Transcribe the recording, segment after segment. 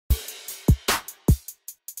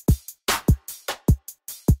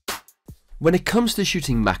When it comes to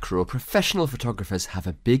shooting macro, professional photographers have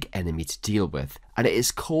a big enemy to deal with, and it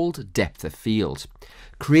is called depth of field.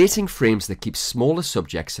 Creating frames that keep smaller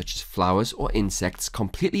subjects such as flowers or insects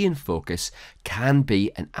completely in focus can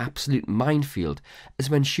be an absolute minefield, as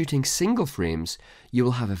when shooting single frames, you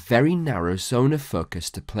will have a very narrow zone of focus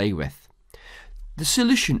to play with. The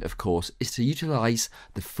solution, of course, is to utilize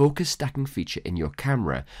the focus stacking feature in your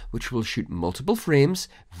camera, which will shoot multiple frames,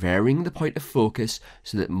 varying the point of focus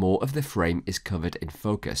so that more of the frame is covered in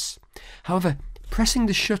focus. However, pressing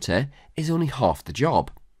the shutter is only half the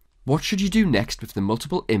job. What should you do next with the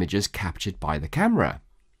multiple images captured by the camera?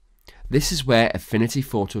 This is where Affinity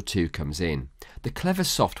Photo 2 comes in. The clever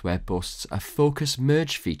software boasts a focus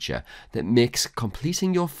merge feature that makes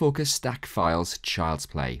completing your focus stack files child's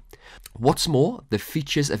play. What's more, the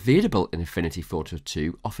features available in Affinity Photo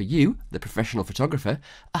 2 offer you, the professional photographer,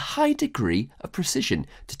 a high degree of precision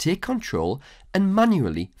to take control and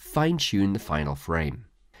manually fine-tune the final frame.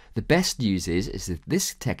 The best news is that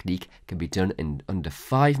this technique can be done in under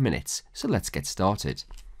 5 minutes, so let's get started.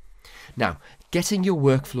 Now, getting your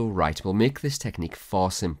workflow right will make this technique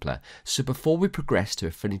far simpler, so before we progress to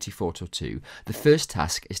Affinity Photo 2, the first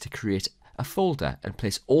task is to create a folder and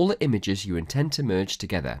place all the images you intend to merge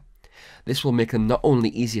together. This will make them not only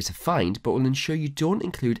easier to find, but will ensure you don't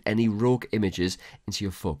include any rogue images into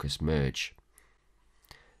your focus merge.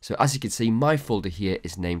 So as you can see, my folder here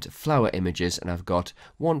is named Flower Images, and I've got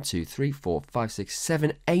 1, 2, 3, 4, 5, 6,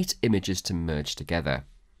 7, 8 images to merge together.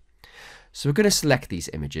 So we're going to select these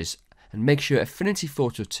images and make sure Affinity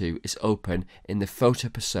Photo 2 is open in the photo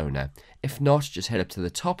persona. If not, just head up to the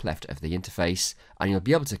top left of the interface and you'll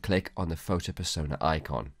be able to click on the photo persona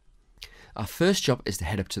icon. Our first job is to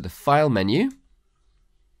head up to the File menu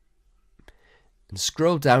and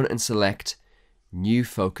scroll down and select New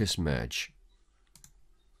Focus Merge.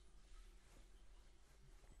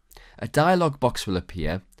 A dialog box will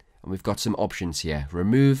appear and we've got some options here: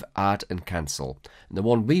 remove, add and cancel. And the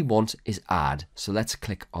one we want is add, so let's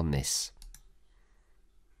click on this.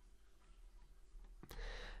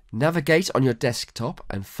 Navigate on your desktop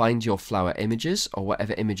and find your flower images or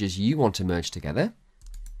whatever images you want to merge together.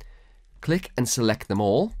 Click and select them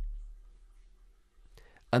all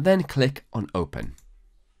and then click on open.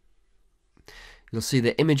 You'll see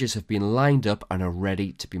the images have been lined up and are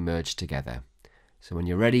ready to be merged together. So when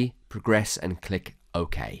you're ready, progress and click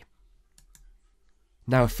OK.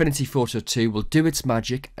 Now Affinity Photo 2 will do its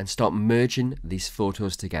magic and start merging these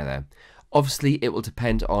photos together. Obviously it will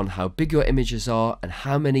depend on how big your images are and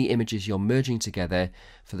how many images you're merging together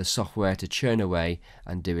for the software to churn away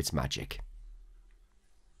and do its magic.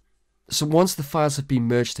 So once the files have been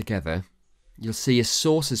merged together, you'll see a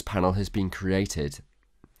sources panel has been created.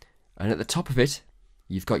 And at the top of it,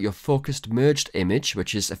 you've got your focused merged image,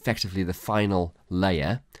 which is effectively the final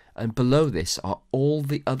layer. And below this are all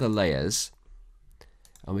the other layers.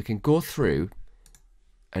 And we can go through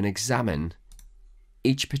and examine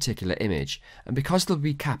each particular image. And because they'll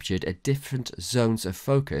be captured at different zones of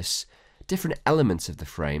focus, different elements of the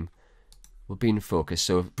frame will be in focus.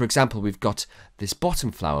 So for example, we've got this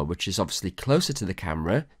bottom flower, which is obviously closer to the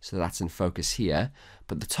camera, so that's in focus here,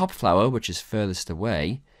 but the top flower, which is furthest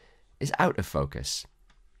away, is out of focus.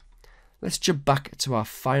 Let's jump back to our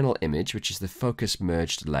final image, which is the focus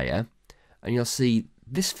merged layer, and you'll see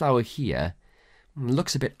this flower here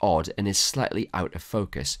looks a bit odd and is slightly out of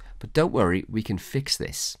focus, but don't worry, we can fix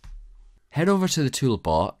this. Head over to the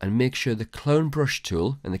toolbar and make sure the clone brush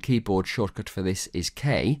tool, and the keyboard shortcut for this is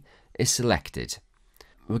K, is selected.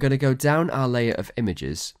 We're going to go down our layer of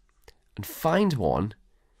images and find one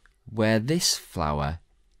where this flower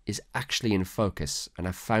is actually in focus, and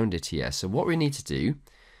I've found it here. So what we need to do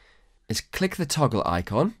is click the toggle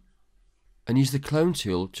icon and use the clone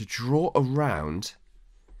tool to draw around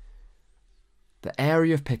the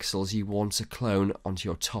area of pixels you want to clone onto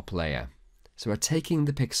your top layer. So we're taking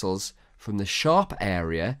the pixels from the sharp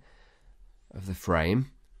area of the frame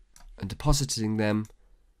and depositing them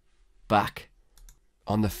back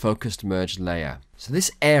on the focused merged layer. So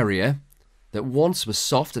this area that once was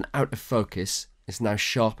soft and out of focus is now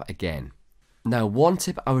sharp again. Now one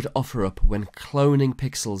tip I would offer up when cloning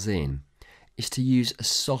pixels in is to use a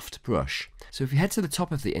soft brush. So if you head to the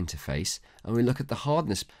top of the interface and we look at the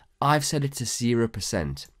hardness, I've set it to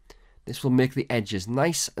 0%. This will make the edges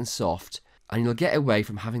nice and soft, and you'll get away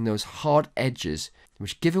from having those hard edges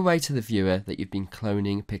which give away to the viewer that you've been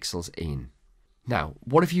cloning pixels in. Now,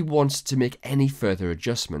 what if you want to make any further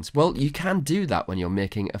adjustments? Well, you can do that when you're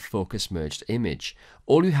making a focus merged image.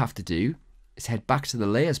 All you have to do is head back to the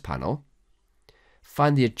layers panel,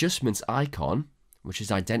 find the adjustments icon, which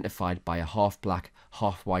is identified by a half black,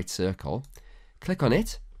 half white circle, click on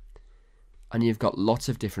it, and you've got lots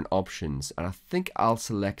of different options, and I think I'll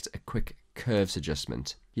select a quick curves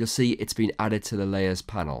adjustment. You'll see it's been added to the layers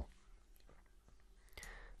panel.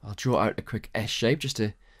 I'll draw out a quick S shape just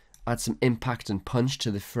to add some impact and punch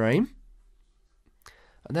to the frame.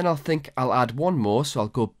 And then I'll add one more, so I'll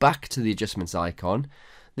go back to the adjustments icon,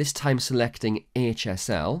 this time selecting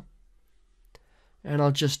HSL, and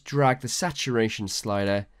I'll just drag the saturation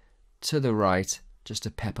slider to the right just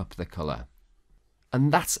to pep up the colour.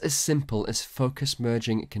 And that's as simple as focus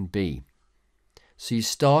merging can be. So you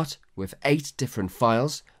start with 8 different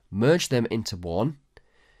files, merge them into one,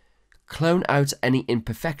 clone out any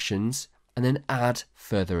imperfections, and then add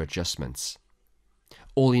further adjustments.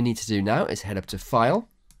 All you need to do now is head up to File,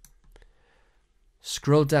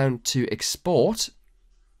 scroll down to Export,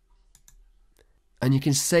 and you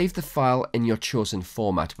can save the file in your chosen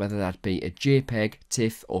format, whether that be a JPEG,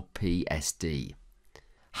 TIFF or PSD.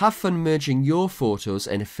 Have fun merging your photos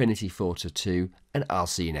in Affinity Photo 2, and I'll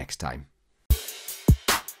see you next time.